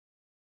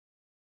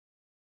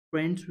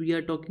Friends, we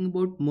are talking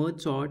about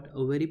merge sort,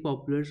 a very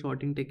popular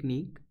sorting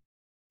technique.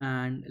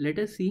 And let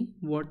us see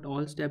what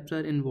all steps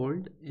are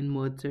involved in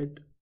merge set.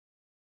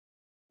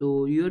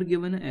 So you are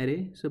given an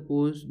array.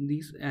 Suppose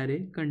this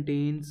array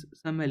contains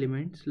some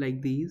elements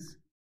like these.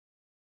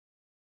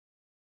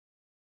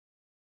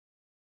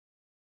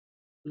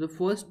 So the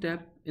first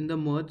step in the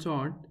merge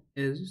sort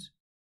is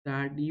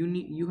that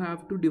you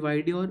have to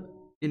divide your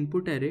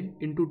input array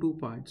into two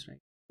parts, right?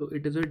 So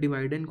it is a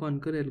divide and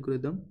conquer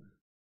algorithm.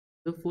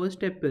 The first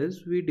step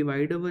is we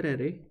divide our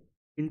array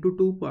into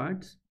two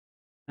parts,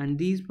 and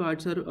these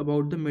parts are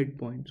about the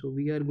midpoint. So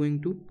we are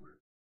going to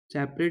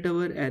separate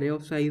our array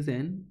of size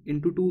n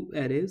into two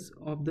arrays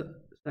of the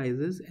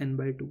sizes n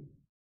by 2.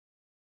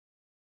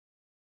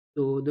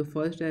 So the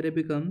first array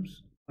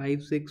becomes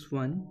 5 6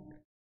 1,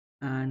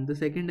 and the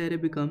second array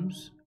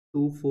becomes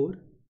 2 4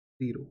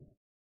 0.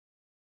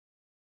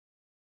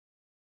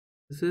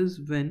 This is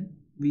when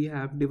we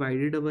have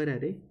divided our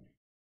array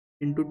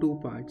into two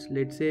parts.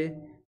 Let's say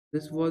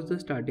this was the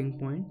starting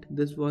point,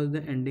 this was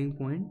the ending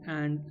point,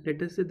 and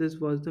let us say this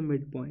was the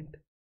midpoint.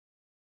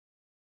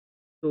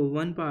 So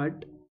one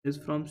part is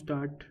from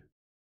start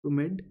to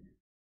mid,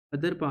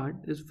 other part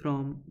is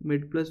from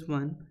mid plus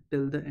 1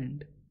 till the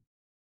end.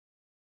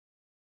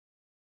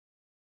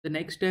 The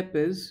next step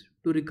is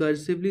to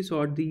recursively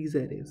sort these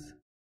arrays.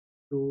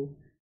 So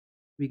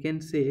we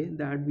can say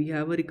that we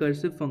have a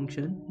recursive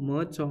function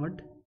merge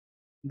sort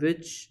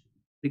which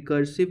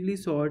recursively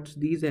sorts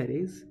these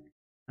arrays,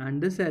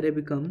 and this array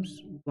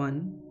becomes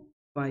 1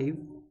 5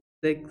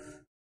 6,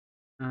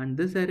 and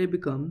this array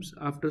becomes,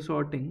 after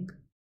sorting,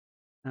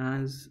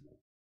 as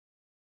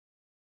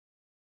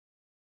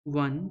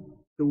 1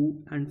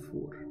 2 and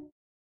 4.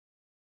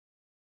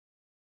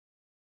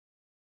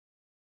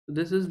 So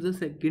this is the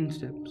second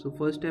step. So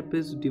first step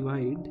is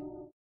divide,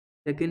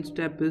 second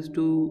step is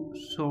to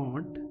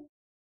sort,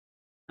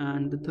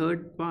 and the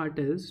third part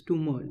is to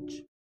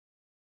merge.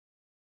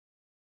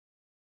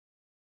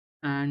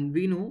 And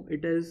we know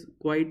it is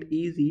quite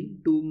easy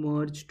to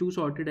merge two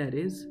sorted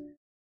arrays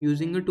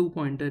using a two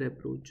pointer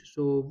approach.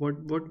 So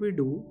what we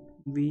do,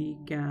 we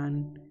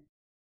can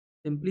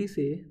simply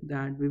say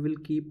that we will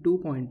keep two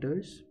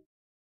pointers.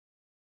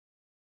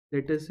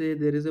 Let us say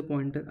there is a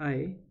pointer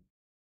I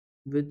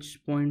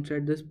which points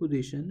at this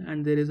position,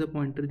 and there is a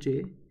pointer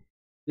j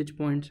which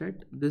points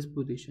at this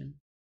position.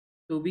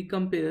 So we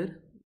compare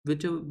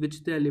which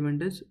the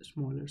element is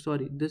smaller.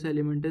 Sorry, this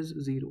element is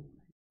 0.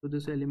 So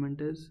this element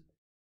is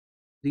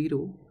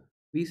 0.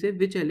 We say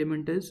which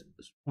element is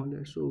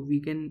smaller. So we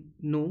can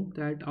know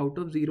that out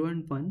of 0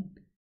 and 1,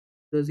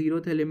 the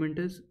 0th element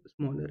is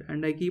smaller,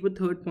 and I keep a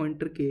third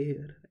pointer k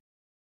here.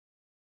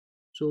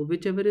 So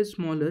whichever is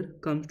smaller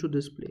comes to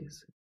this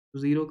place.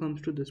 0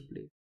 comes to this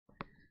place.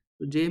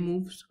 So j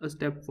moves a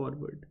step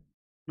forward.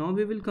 Now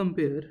we will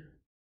compare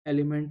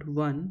element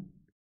 1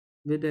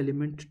 with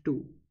element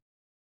 2.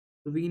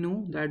 So we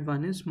know that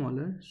 1 is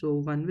smaller, so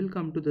 1 will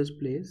come to this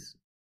place,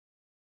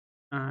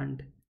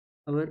 and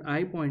our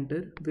I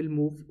pointer will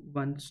move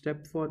one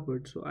step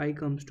forward, so I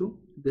comes to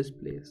this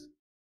place.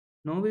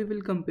 Now we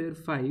will compare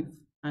 5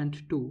 and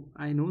 2.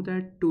 I know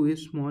that 2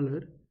 is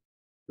smaller,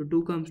 so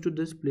 2 comes to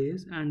this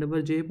place, and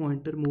our j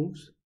pointer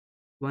moves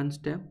one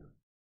step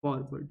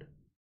forward.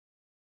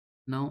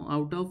 Now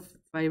out of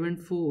 5 and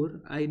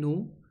 4, I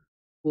know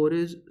 4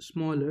 is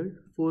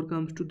smaller, 4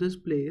 comes to this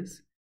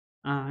place,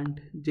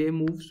 and j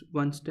moves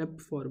one step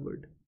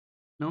forward.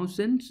 Now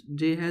since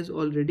j has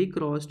already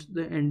crossed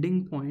the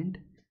ending point,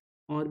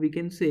 or we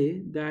can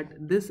say that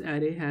this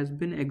array has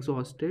been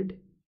exhausted,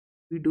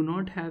 we do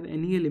not have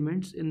any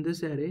elements in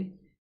this array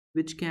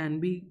which can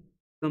be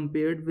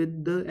compared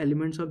with the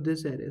elements of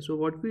this array. So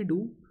what we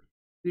do,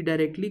 we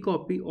directly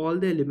copy all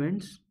the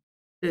elements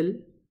till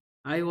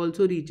I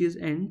also reaches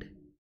end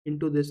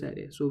into this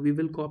array. So we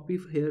will copy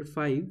here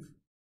 5,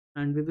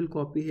 and we will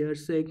copy here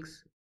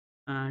 6,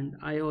 and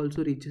I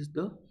also reaches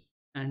the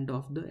end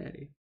of the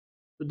array.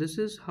 So this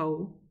is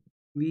how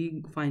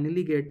we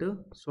finally get a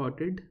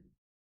sorted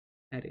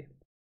array.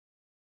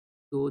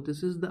 So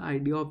this is the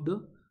idea of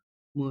the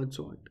merge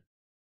sort.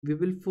 We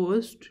will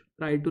first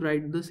try to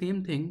write the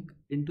same thing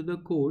into the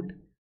code,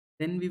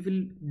 then we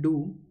will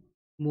do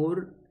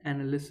more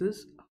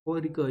analysis how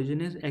recursion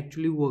is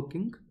actually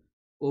working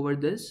over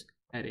this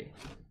array.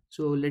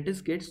 So let us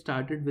get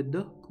started with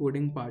the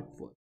coding part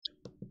first.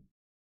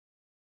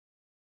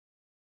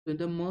 So in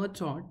the merge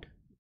sort,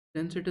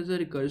 since it is a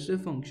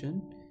recursive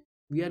function,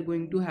 we are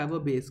going to have a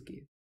base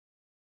case.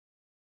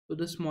 So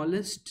the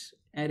smallest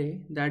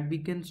array that we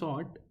can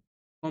sort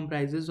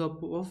comprises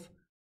of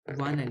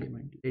one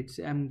element. Let's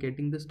say I'm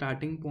getting the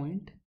starting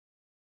point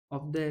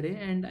of the array,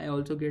 and I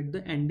also get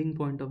the ending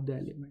point of the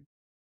element.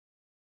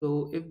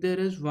 So if there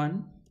is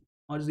 1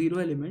 or 0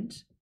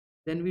 elements,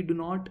 then we do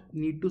not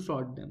need to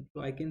sort them.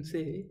 So I can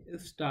say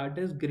if start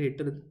is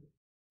greater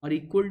or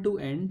equal to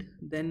end,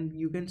 then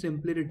you can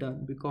simply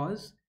return,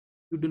 because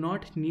you do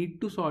not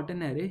need to sort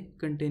an array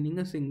containing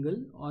a single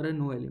or a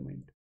no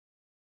element.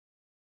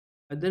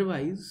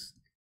 Otherwise,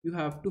 you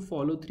have to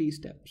follow 3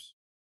 steps.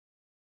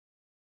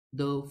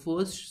 The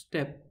first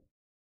step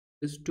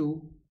is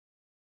to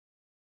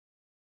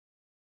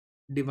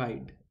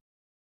divide.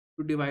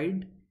 To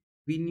divide,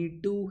 we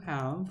need to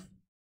have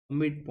a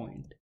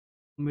midpoint.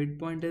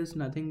 Midpoint is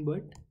nothing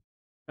but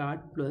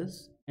start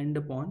plus end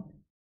upon.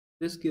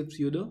 This gives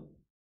you the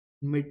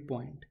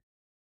midpoint.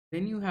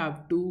 Then you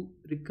have to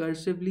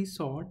recursively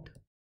sort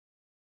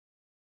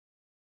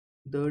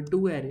the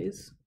two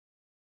arrays,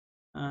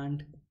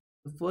 and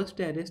the first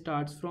array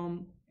starts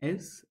from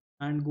S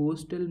and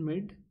goes till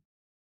mid,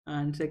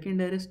 and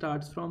second array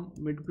starts from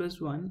mid plus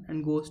 1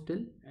 and goes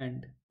till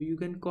end. So you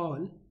can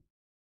call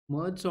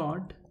merge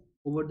sort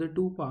over the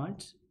two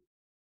parts.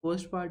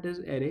 First part is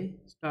array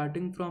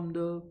starting from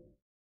the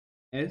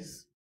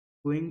S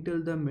going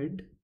till the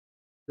mid.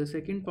 The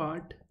second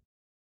part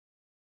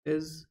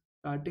is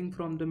starting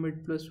from the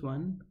mid plus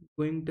 1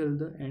 going till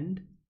the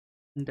end,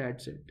 and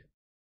that's it.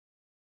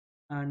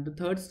 And the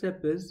third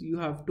step is you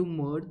have to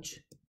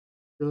merge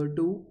the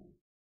two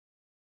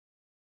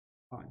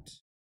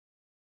parts.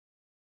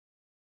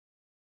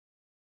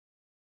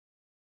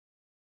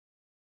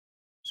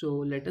 So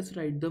let us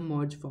write the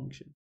merge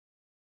function.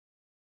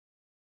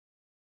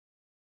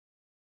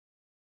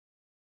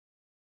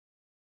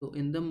 So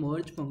in the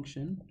merge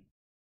function,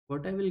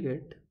 what I will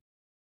get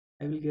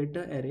a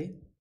array.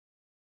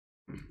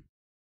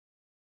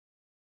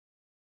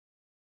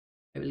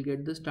 I will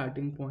get the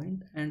starting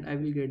point and I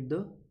will get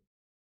the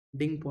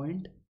ending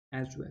point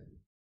as well.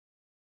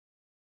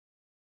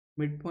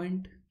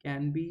 Midpoint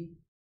can be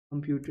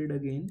computed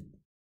again.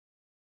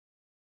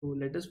 So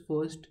let us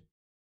first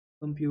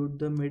compute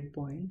the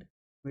midpoint.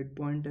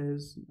 Midpoint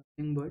is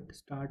nothing but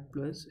start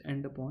plus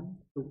end upon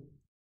 2.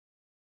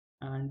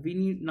 And we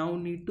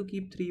need to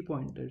keep 3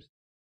 pointers.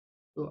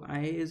 So I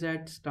is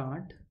at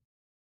start,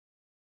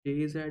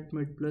 j is at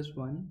mid plus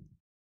 1,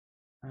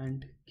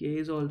 and k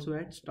is also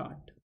at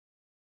start.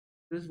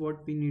 This is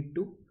what we need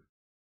to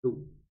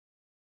do.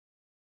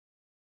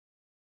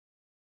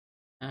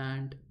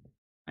 And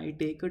I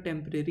take a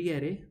temporary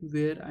array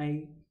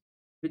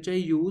which I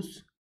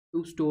use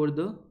to store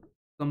the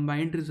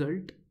combined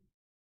result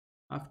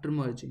after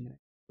merging.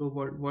 So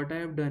what I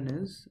have done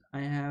is I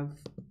have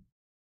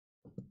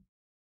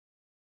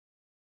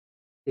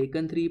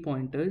taken 3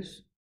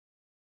 pointers.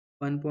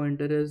 One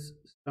pointer is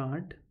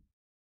start,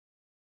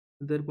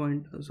 one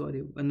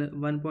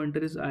pointer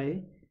is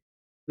I,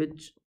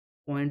 which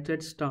points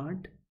at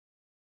start,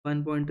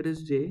 one pointer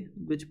is j,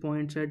 which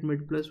points at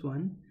mid plus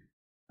 1,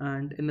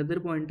 and another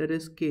pointer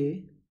is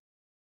k,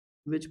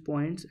 which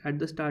points at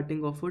the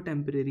starting of a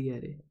temporary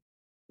array.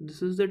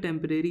 This is the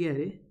temporary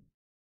array,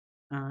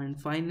 and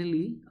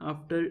finally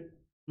after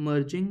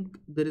merging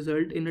the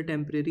result in a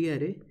temporary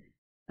array,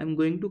 I'm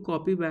going to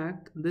copy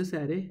back this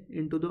array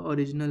into the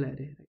original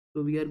array.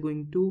 So we are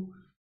going to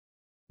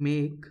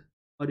make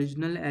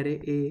original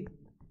array A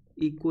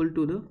equal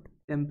to the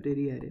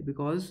temporary array,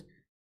 because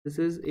this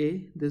is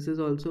A, this is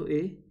also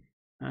A,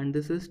 and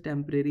this is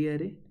temporary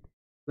array.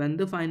 When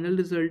the final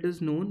result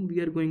is known, we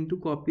are going to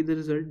copy the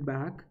result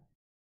back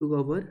to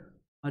our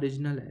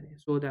original array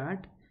so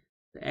that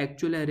the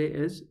actual array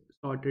is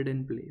sorted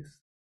in place.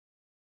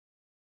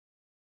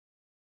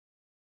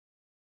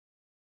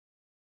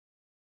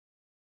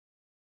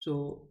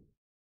 So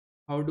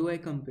how do I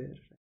compare?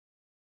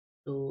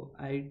 So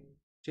I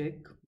check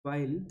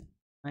while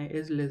I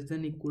is less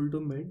than equal to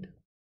mid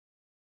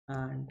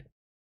and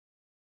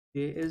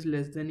j is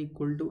less than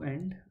equal to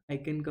end, I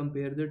can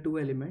compare the two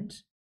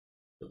elements.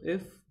 So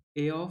if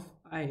a of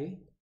I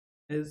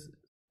is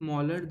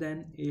smaller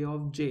than a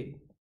of j,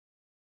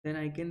 then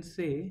I can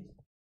say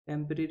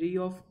temporary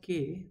of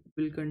k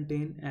will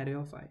contain array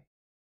of I.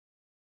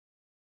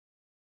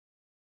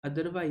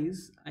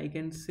 Otherwise, I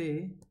can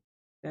say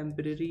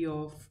temporary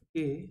of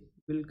k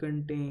will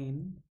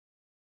contain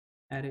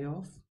array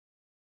of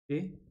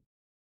j,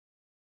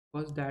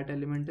 because that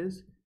element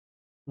is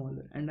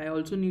smaller. And I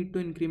also need to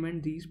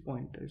increment these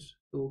pointers.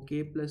 So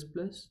k plus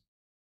plus,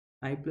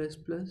 I plus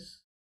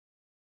plus,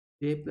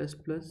 j plus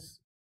plus,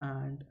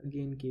 and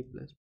again k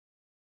plus.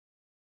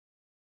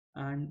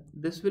 And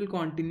this will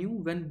continue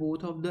when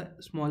both of the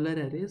smaller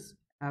arrays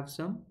have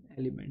some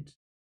elements.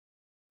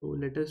 So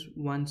let us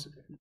once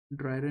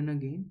dry run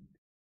again.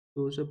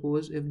 So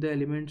suppose if the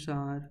elements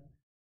are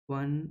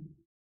 1,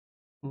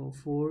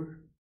 4,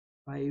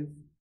 5,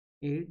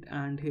 8,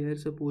 and here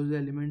suppose the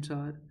elements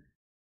are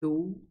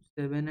 2,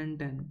 7, and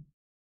 10.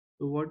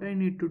 So what I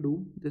need to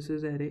do, this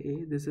is array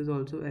A, this is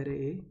also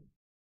array A.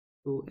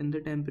 So in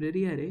the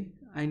temporary array,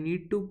 I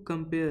need to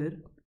compare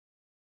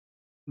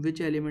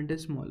which element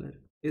is smaller.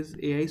 Is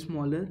AI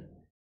smaller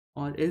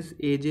or is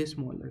AJ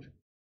smaller?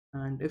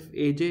 And if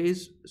AJ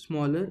is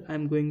smaller,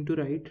 I'm going to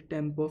write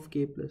temp of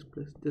k plus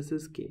plus. This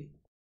is k.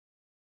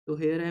 So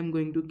here I'm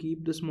going to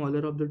keep the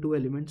smaller of the two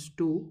elements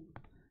 2,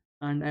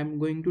 and I'm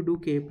going to do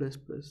k plus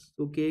plus.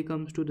 So k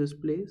comes to this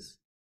place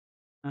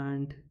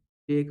and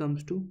j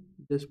comes to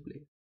this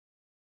place.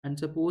 And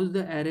suppose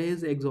the array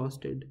is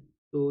exhausted.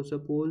 So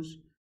suppose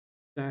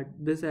that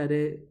this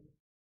array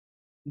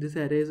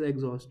is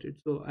exhausted.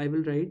 So I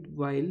will write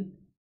while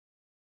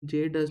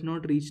j does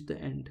not reach the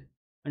end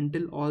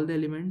until all the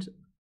elements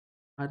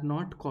are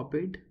not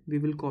copied, we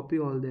will copy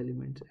all the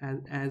elements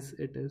as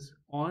it is.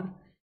 Or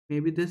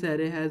maybe this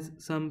array has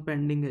some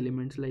pending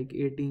elements like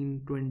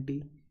 18,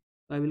 20.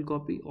 I will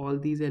copy all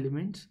these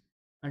elements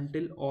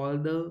until all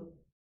the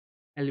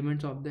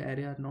elements of the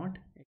array are not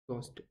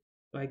exhausted.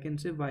 So I can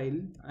say while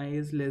I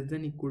is less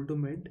than equal to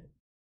mid,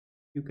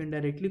 you can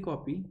directly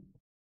copy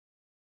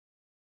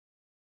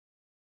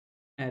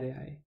array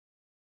I.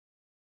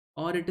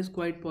 Or it is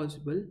quite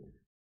possible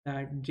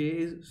that j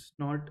is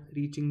not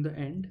reaching the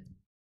end,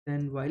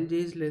 then while j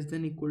is less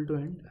than equal to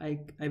end,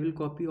 I will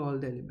copy all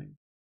the elements.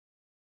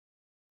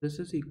 This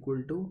is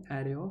equal to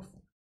array of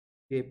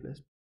j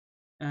plus.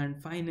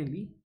 And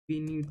finally, we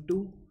need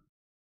to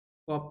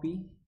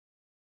copy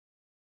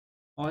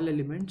all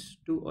elements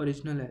to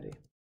original array.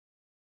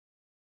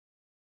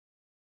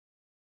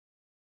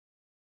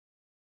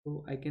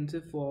 So I can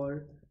say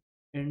for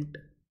int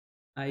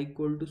I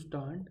equal to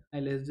start, I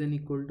less than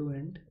equal to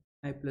end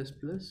I plus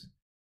plus,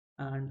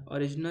 and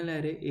original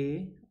array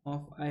a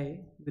of I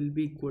will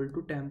be equal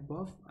to temp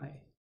of I.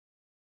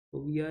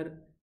 So we are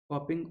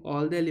copying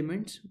all the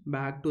elements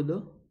back to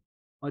the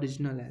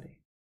original array.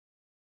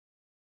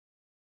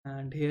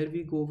 And here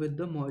we go with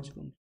the merge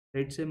function.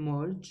 Let's say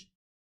merge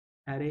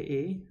array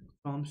a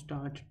from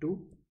start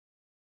to.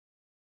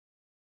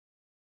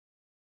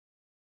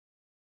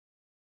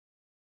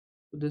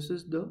 So this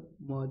is the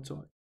merge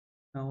sort.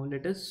 Now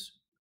let us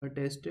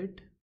test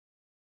it.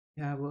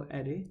 We have a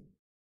array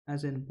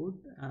as input,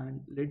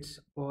 and let's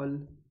call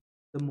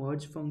the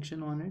merge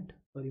function on it,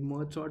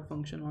 merge sort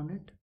function on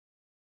it.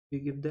 We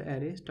give the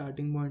array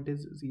starting point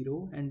is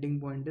 0, ending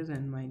point is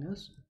n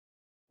minus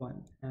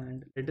 1,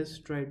 and let us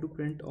try to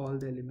print all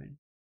the elements.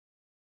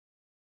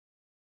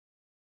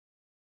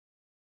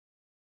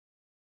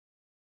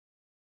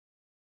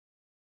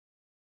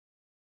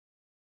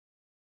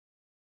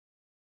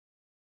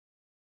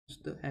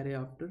 The array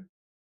after.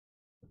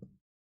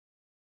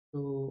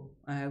 So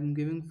I am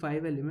giving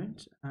 5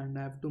 elements and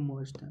I have to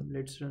merge them.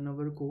 Let's run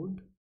our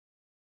code.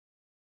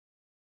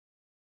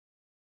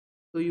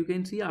 So you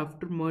can see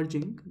after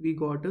merging we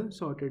got a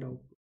sorted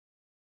output.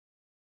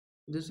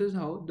 This is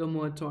how the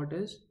merge sort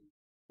is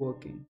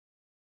working.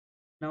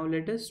 Now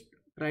let us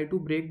try to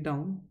break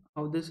down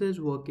how this is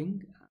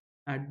working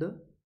at the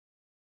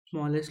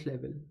smallest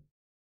level.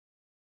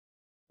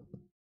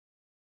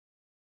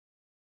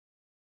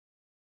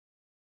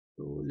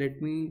 So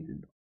let me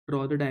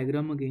draw the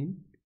diagram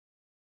again.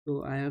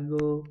 So I have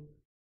a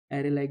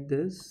array like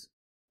this.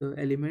 The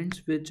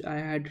elements which I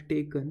had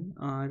taken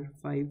are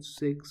 5,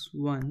 6,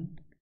 1,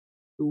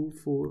 2,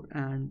 4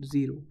 and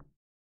 0.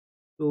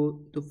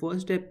 So the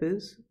first step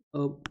is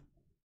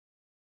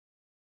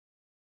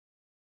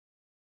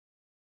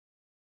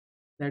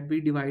that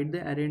we divide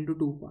the array into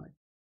two parts.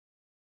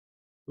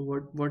 So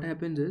what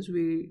happens is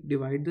we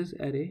divide this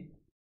array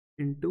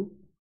into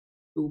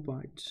two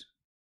parts.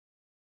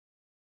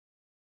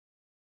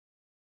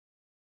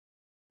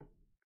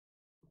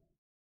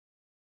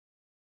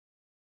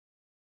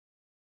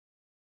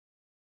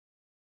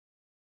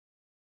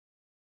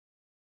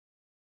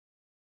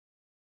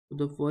 So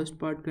the first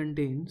part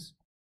contains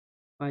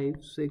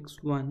 5,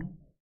 6, 1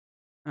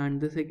 and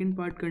the second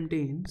part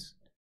contains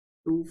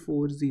 2,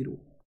 4, 0.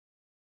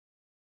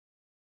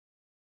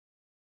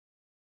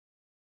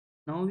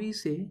 Now we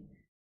say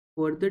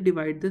further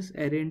divide this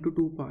array into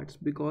two parts,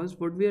 because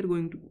what we are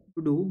going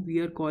to do, we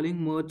are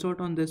calling merge sort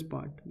on this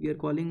part. We are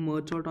calling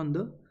merge sort on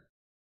the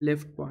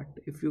left part.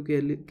 If you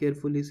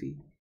carefully see,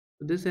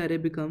 so this array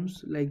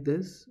becomes like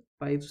this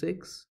 5,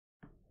 6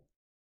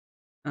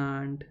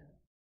 and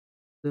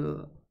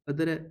the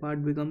other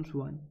part becomes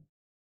 1,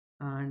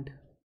 and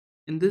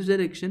in this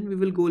direction we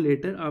will go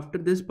later after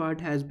this part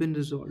has been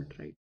resolved,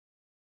 right?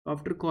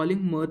 After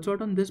calling merge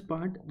sort on this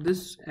part,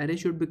 this array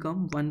should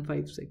become 1,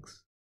 5,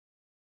 6.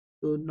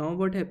 So now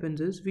what happens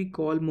is we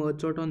call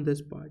merge sort on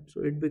this part,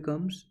 so it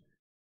becomes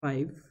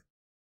 5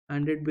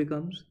 and it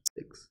becomes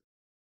 6.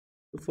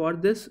 So for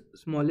this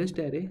smallest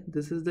array,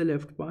 this is the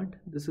left part,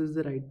 this is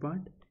the right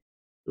part.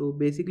 So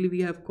basically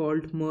we have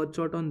called merge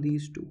sort on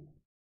these two.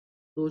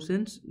 So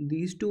since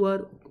these two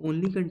are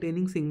only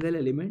containing single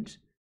elements,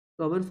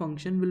 so our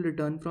function will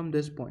return from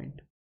this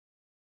point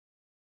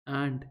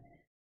and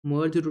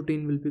merge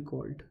routine will be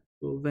called.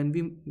 So when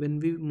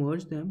we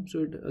merge them, so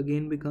it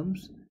again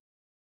becomes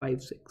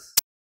 5, 6.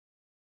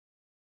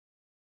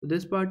 So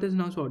this part is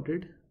now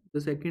sorted.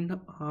 The second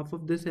half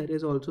of this array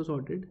is also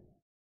sorted.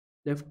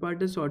 Left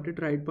part is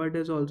sorted, right part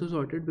is also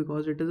sorted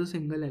because it is a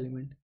single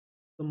element.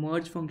 The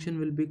merge function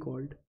will be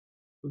called.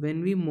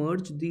 When we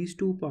merge these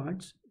two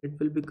parts, it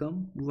will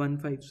become 1,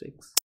 5,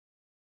 6.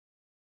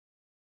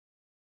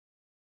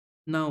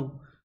 Now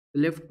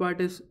the left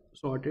part is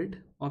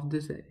sorted of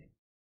this array.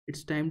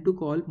 It's time to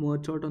call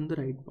merge sort on the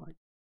right part.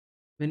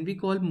 When we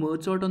call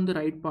merge sort on the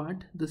right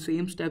part, the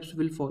same steps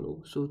will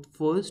follow. So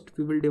first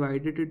we will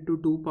divide it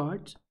into two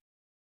parts.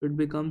 It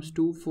becomes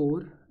 2,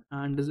 4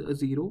 and a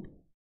 0.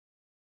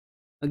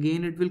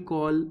 Again it will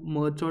call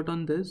merge sort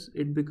on this.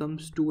 It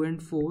becomes 2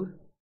 and 4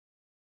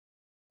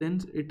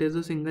 since it is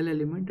a single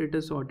element, it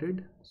is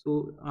sorted.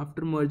 So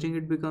after merging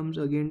it becomes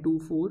again 2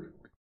 4.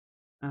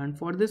 And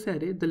for this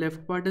array, the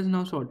left part is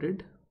now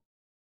sorted.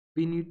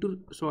 We need to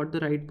sort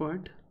the right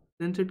part.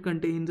 Since it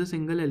contains a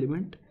single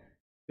element,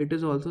 it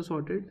is also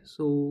sorted.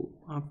 So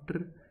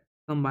after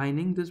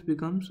combining, this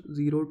becomes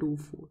 0 2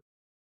 4.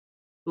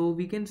 So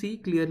we can see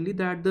clearly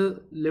that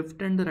the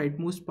left and the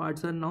rightmost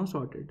parts are now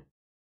sorted.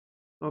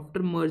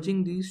 After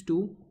merging these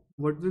two,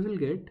 what we will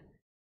get,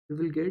 we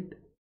will get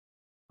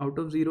out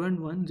of 0 and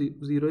 1,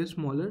 0 is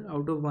smaller.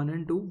 Out of 1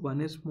 and 2,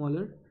 1 is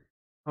smaller.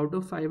 Out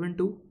of 5 and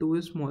 2, 2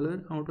 is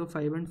smaller. Out of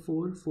 5 and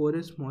 4, 4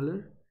 is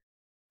smaller.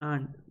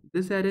 And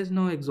this array is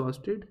now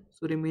exhausted.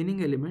 So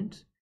remaining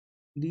elements,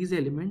 these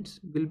elements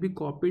will be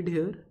copied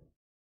here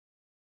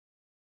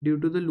due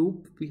to the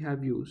loop we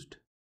have used.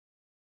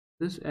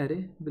 This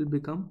array will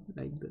become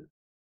like this.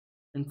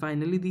 And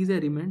finally, these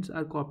elements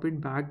are copied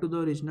back to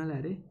the original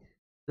array,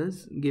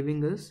 thus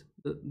giving us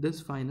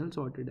this final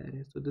sorted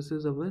array. So this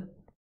is our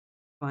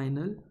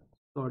final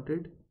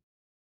sorted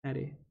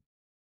array.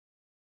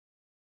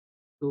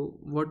 So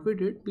what we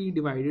did, we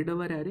divided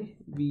our array.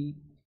 We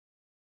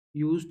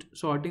used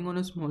sorting on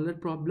a smaller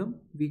problem.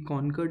 We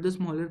conquered the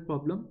smaller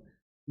problem.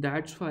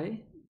 That's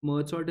why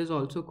merge sort is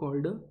also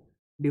called a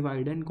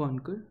divide and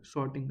conquer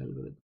sorting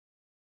algorithm.